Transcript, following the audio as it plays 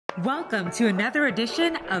Welcome to another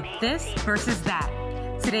edition of This versus That.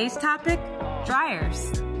 Today's topic,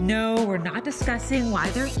 dryers. No, we're not discussing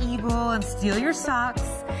why they're evil and steal your socks.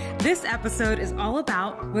 This episode is all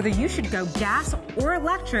about whether you should go gas or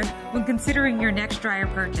electric when considering your next dryer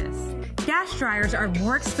purchase. Gas dryers are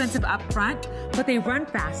more expensive up front, but they run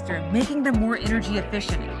faster, making them more energy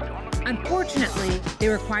efficient. Unfortunately, they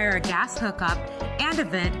require a gas hookup and a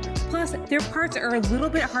vent, plus their parts are a little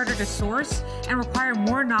bit harder to source and require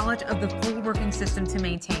more knowledge of the full working system to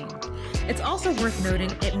maintain. It's also worth noting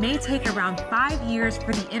it may take around 5 years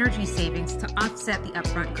for the energy savings to offset the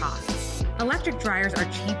upfront costs. Electric dryers are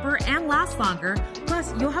cheaper and last longer,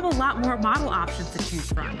 plus you'll have a lot more model options to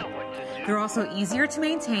choose from. They're also easier to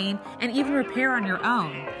maintain and even repair on your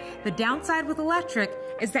own. The downside with electric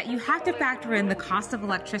is that you have to factor in the cost of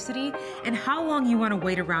electricity and how long you want to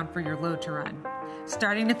wait around for your load to run.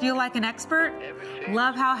 Starting to feel like an expert?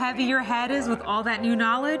 Love how heavy your head is with all that new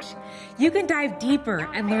knowledge? You can dive deeper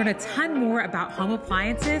and learn a ton more about home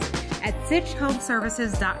appliances at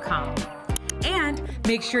cinchhomeservices.com. And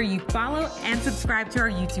make sure you follow and subscribe to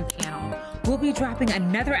our YouTube channel. We'll be dropping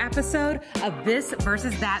another episode of This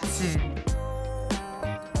versus That soon.